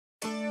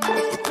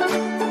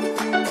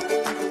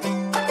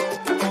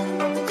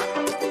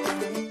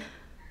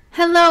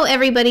Hello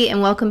everybody and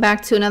welcome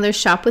back to another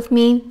Shop With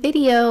Me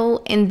video.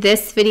 In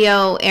this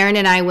video, Erin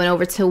and I went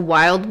over to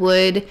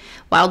Wildwood,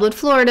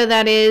 Florida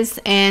that is,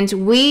 and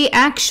we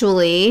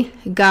actually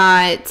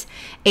got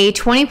a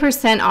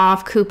 20%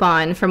 off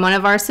coupon from one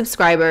of our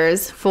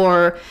subscribers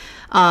for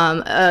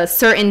a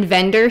certain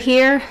vendor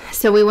here.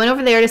 So we went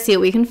over there to see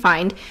what we can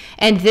find,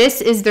 and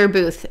this is their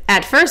booth.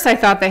 At first I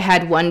thought they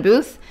had one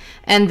booth,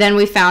 and then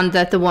we found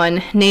that the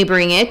one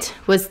neighboring it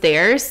was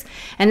theirs.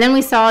 And then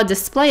we saw a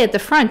display at the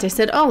front. I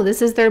said, oh,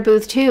 this is their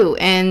booth too.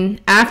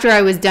 And after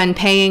I was done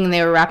paying and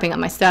they were wrapping up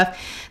my stuff,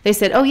 they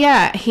said, oh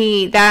yeah,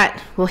 she,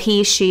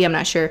 I'm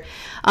not sure,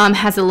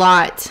 has a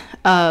lot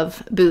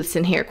of booths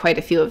in here, quite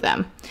a few of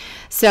them.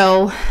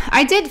 So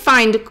I did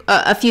find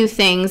a few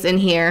things in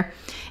here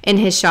in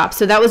his shop.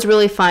 So that was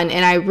really fun.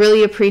 And I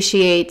really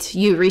appreciate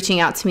you reaching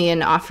out to me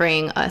and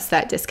offering us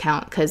that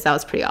discount, because that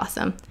was pretty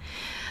awesome.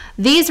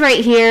 These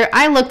right here,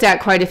 I looked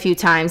at quite a few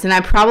times, and I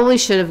probably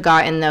should have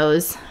gotten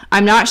those.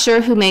 I'm not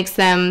sure who makes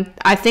them.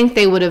 I think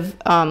they would have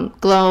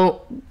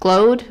glue,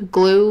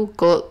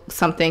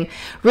 something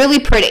really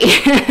pretty.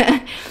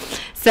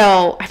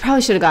 So I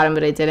probably should have got them,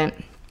 but I didn't.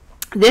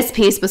 This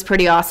piece was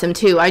pretty awesome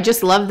too. I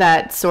just love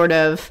that sort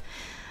of,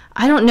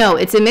 I don't know,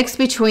 it's a mix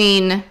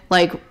between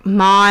like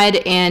mod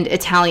and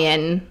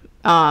Italian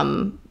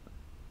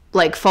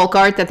like folk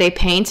art that they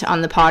paint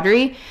on the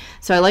pottery.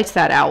 So I liked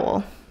that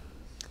owl.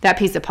 That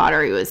piece of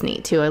pottery was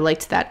neat too. I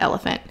liked that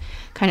elephant,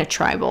 kind of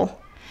tribal.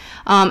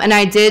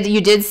 And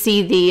you did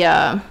see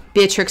the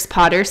Beatrix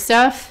Potter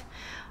stuff.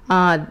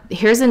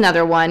 Here's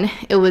another one.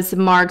 It was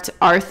marked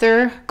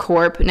Arthur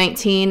Corp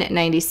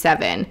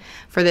 1997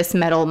 for this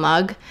metal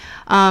mug.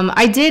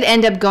 I did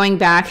end up going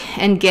back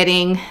and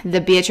getting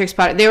the Beatrix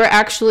Potter. They were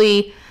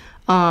actually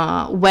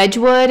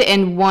Wedgwood,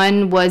 and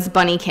one was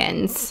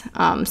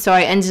Bunnykins. So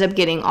I ended up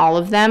getting all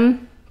of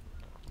them.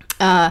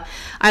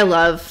 I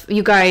love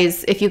you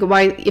guys. If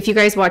you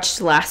guys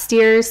watched last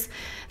year's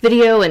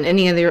video and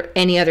any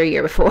other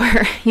year before,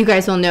 you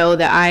guys will know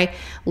that I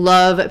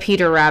love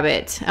Peter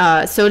Rabbit.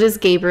 So does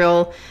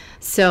Gabriel.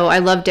 So I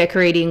love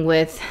decorating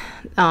with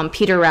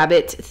Peter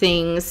Rabbit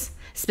things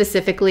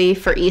specifically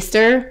for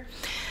Easter.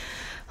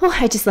 Oh,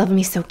 I just love him.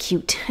 He's so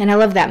cute. And I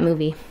love that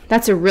movie.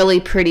 That's a really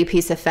pretty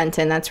piece of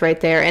Fenton. That's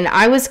right there. And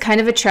I was kind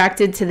of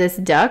attracted to this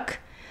duck.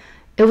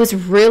 It was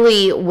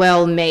really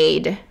well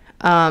made.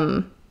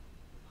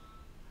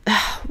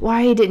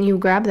 Why didn't you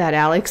grab that,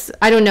 Alex?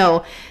 I don't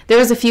know. There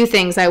was a few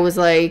things I was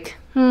like,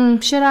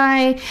 should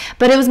I?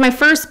 But it was my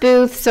first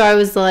booth, so I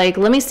was like,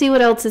 let me see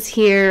what else is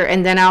here,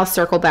 and then I'll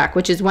circle back,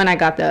 which is when I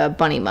got the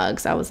bunny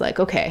mugs. I was like,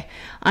 okay,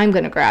 I'm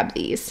going to grab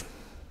these.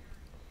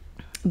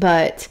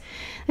 But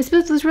this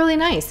booth was really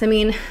nice. I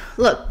mean,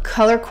 look,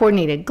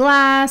 color-coordinated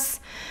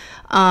glass.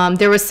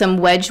 There was some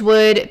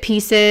Wedgwood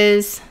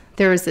pieces.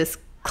 There was this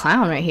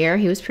clown right here.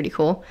 He was pretty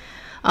cool.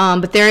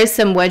 But there is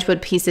some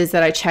Wedgwood pieces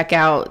that I check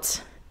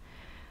out.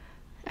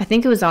 I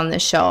think it was on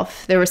this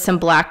shelf. There was some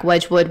black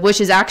Wedgwood,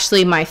 which is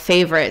actually my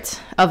favorite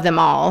of them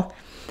all.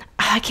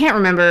 I can't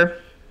remember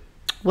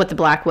what the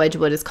black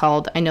Wedgwood is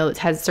called. I know it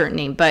has a certain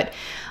name, but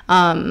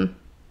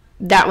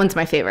that one's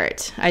my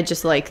favorite. I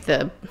just like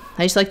the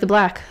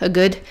black. A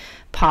good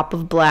pop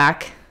of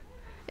black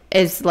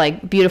is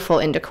like beautiful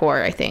in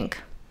decor, I think.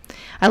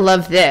 I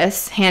love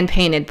this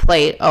hand-painted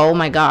plate. Oh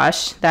my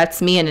gosh,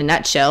 that's me in a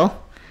nutshell.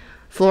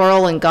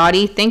 Floral and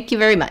gaudy. Thank you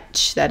very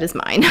much. That is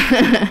mine.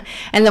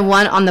 And the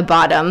one on the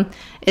bottom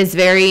is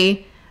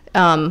very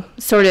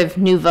sort of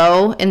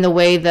nouveau in the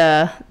way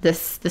the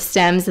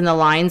stems and the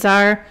lines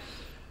are.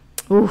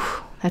 Ooh,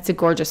 that's a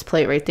gorgeous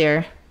plate right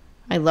there.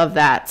 I love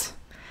that.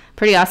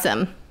 Pretty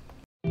awesome.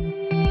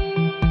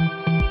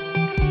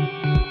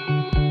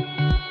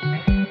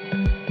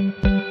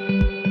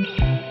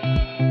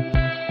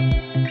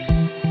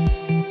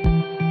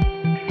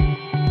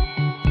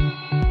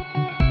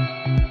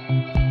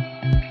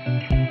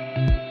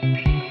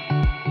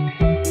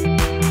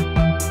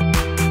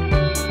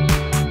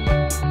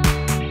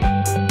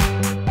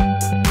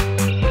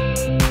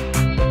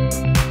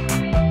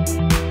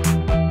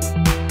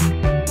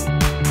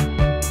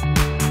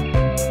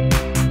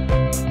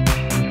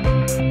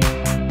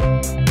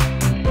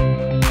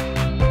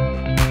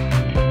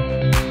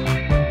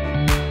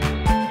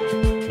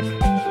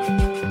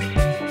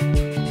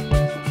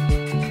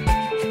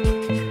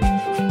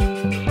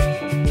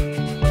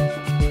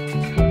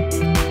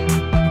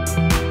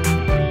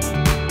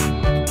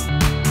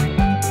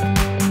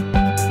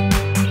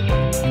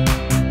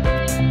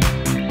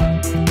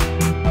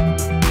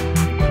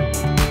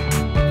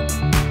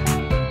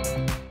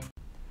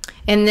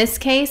 In this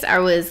case, I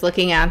was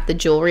looking at the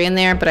jewelry in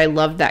there, but I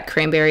love that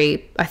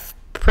cranberry. I'm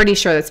pretty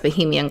sure that's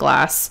Bohemian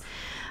glass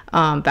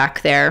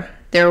back there.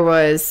 There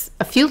was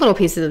a few little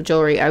pieces of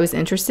jewelry I was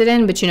interested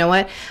in, but you know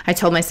what? I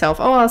told myself,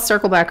 oh, I'll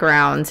circle back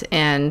around,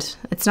 and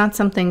it's not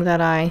something that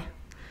I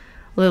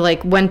really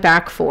like went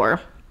back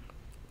for.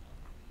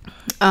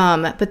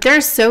 But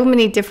there's so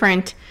many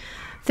different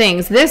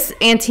things. This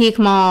antique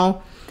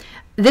mall,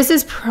 this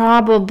is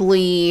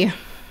probably,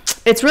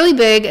 it's really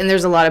big, and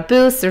there's a lot of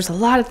booths. There's a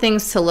lot of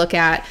things to look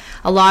at,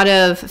 a lot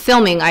of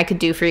filming I could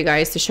do for you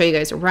guys to show you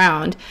guys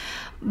around.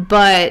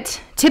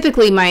 But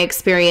typically my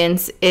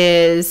experience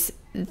is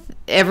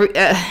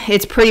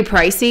it's pretty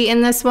pricey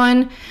in this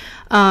one.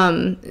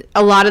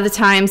 A lot of the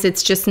times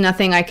it's just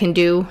nothing I can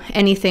do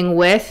anything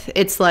with.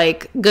 It's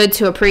like good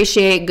to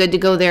appreciate, good to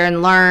go there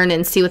and learn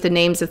and see what the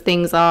names of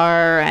things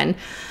are, and,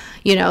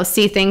 you know,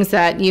 see things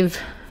that you've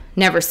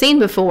never seen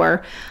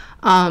before.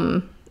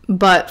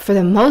 But for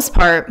the most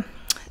part,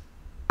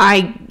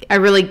 I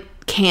really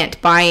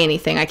can't buy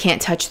anything. I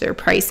can't touch their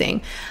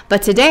pricing.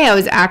 But today I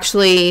was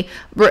actually,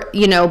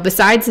 you know,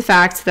 besides the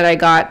fact that I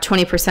got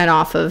 20%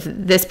 off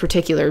of this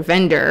particular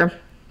vendor,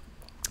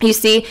 you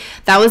see,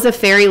 that was a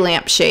fairy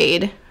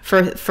lampshade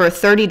for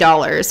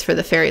 $30 for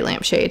the fairy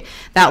lampshade.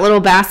 That little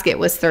basket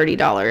was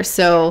 $30.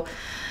 So,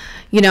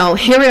 you know,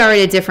 here we are at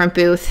a different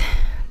booth.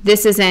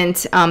 This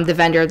isn't the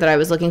vendor that I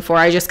was looking for.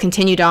 I just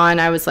continued on.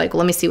 I was like,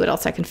 let me see what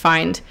else I can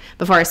find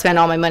before I spend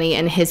all my money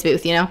in his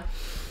booth, you know?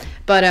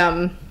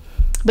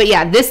 But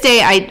yeah, this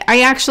day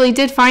I actually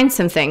did find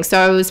some things. So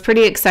I was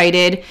pretty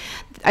excited.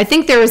 I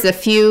think there was a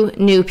few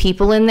new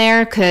people in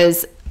there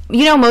because,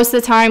 you know, most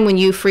of the time when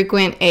you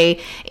frequent a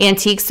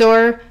antique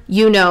store,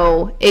 you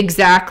know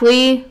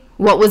exactly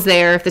what was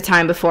there the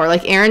time before.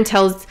 Like Aaron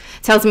tells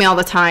me all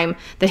the time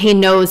that he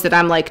knows that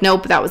I'm like,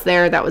 nope, that was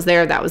there, that was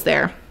there, that was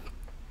there.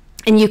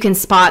 And you can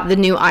spot the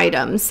new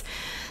items.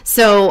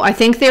 So I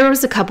think there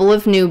was a couple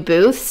of new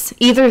booths,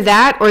 either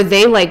that or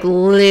they like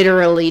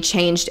literally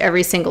changed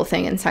every single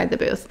thing inside the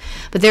booth.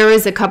 But there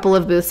was a couple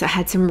of booths that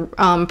had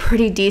some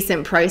pretty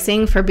decent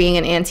pricing for being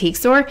an antique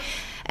store.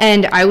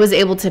 And I was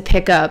able to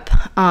pick up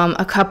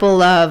a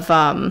couple of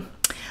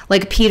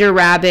like Peter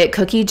Rabbit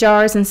cookie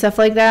jars and stuff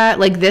like that.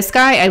 Like this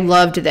guy, I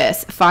loved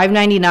this.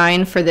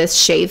 $5.99 for this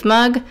shave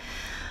mug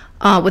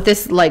with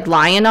this like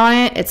lion on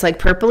it. It's like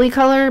purpley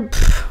color.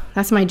 Pfft,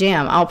 that's my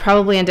jam. I'll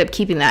probably end up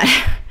keeping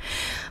that.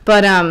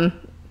 But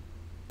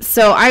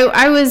so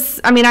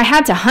I mean, I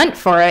had to hunt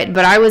for it,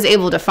 but I was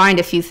able to find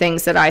a few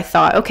things that I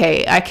thought,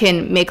 okay, I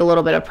can make a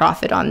little bit of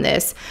profit on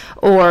this.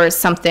 Or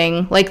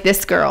something like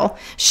this girl.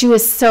 She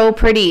was so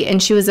pretty,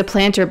 and she was a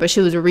planter, but she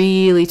was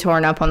really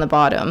torn up on the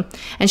bottom.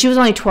 And she was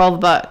only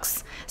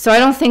 $12. So I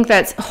don't think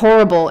that's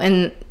horrible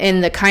in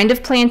the kind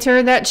of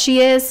planter that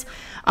she is.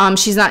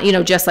 She's not, you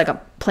know, just like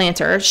a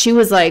planter. She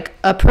was like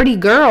a pretty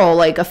girl,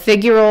 like a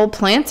figural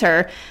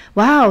planter.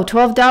 Wow,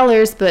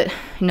 $12, but,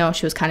 you know,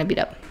 she was kind of beat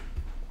up.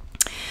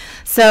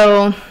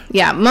 So,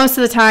 yeah, most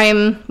of the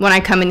time when I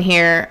come in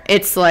here,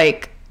 it's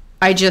like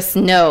I just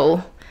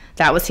know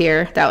that was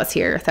here, that was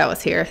here, that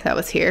was here, that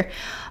was here.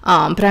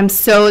 But I'm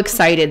so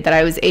excited that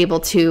I was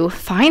able to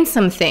find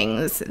some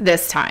things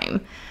this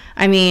time.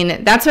 I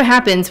mean, that's what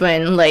happens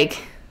when,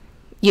 like,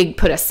 you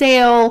put a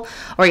sale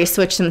or you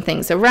switch some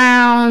things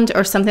around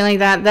or something like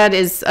that. That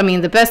is, I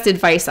mean, the best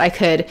advice I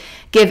could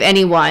give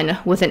anyone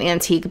with an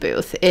antique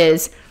booth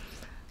is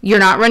you're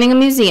not running a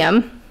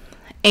museum.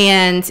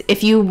 And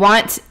if you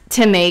want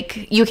to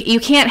make, you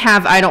can't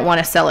have I don't want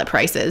to sell it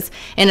prices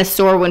in a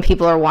store when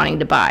people are wanting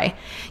to buy.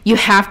 You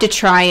have to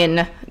try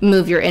and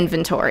move your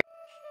inventory.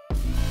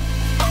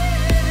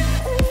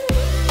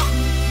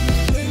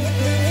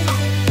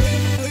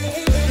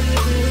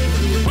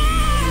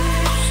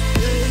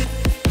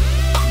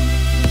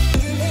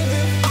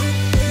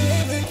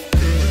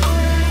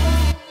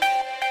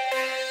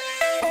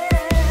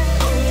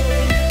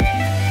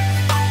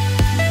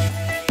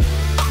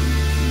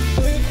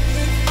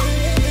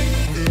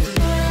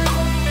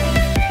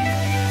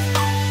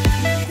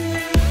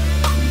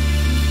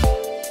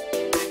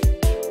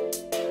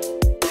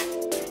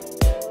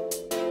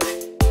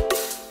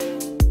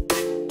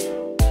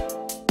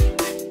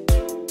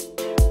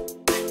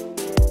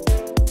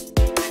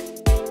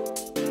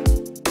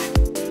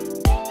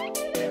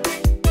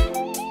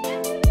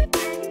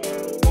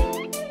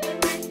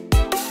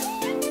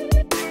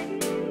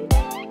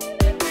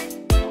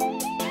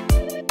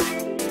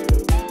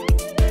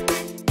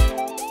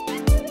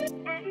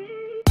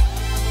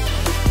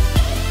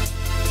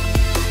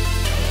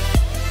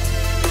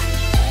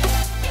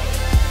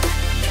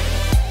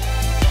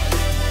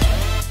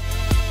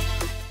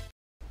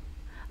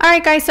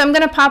 Alright guys, so I'm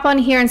going to pop on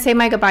here and say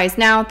my goodbyes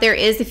now. There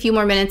is a few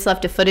more minutes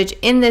left of footage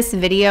in this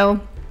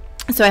video,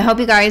 so I hope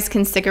you guys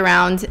can stick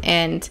around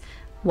and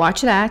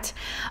watch that.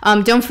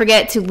 Don't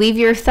forget to leave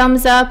your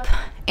thumbs up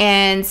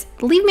and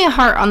leave me a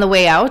heart on the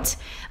way out.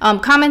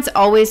 Comments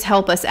always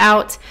help us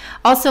out.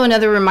 Also,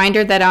 another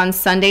reminder that on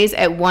Sundays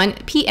at 1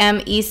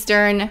 p.m.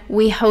 Eastern,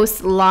 we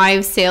host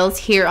live sales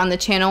here on the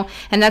channel,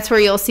 and that's where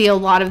you'll see a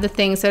lot of the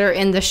things that are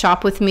in the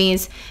Shop With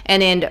Me's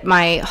and in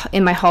my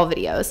haul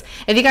videos.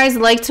 If you guys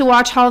like to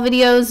watch haul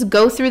videos,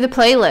 go through the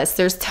playlist.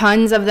 There's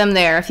tons of them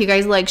there. If you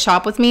guys like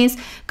Shop With Me's,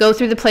 go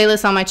through the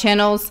playlist on my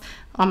channels.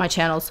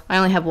 I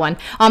only have one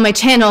on my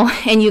channel,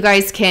 and you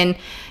guys can,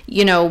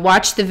 you know,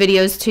 watch the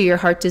videos to your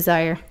heart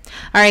desire.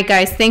 All right,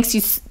 guys, thank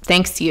you so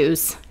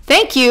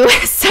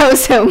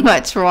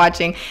much for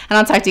watching, and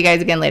I'll talk to you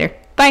guys again later.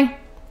 Bye.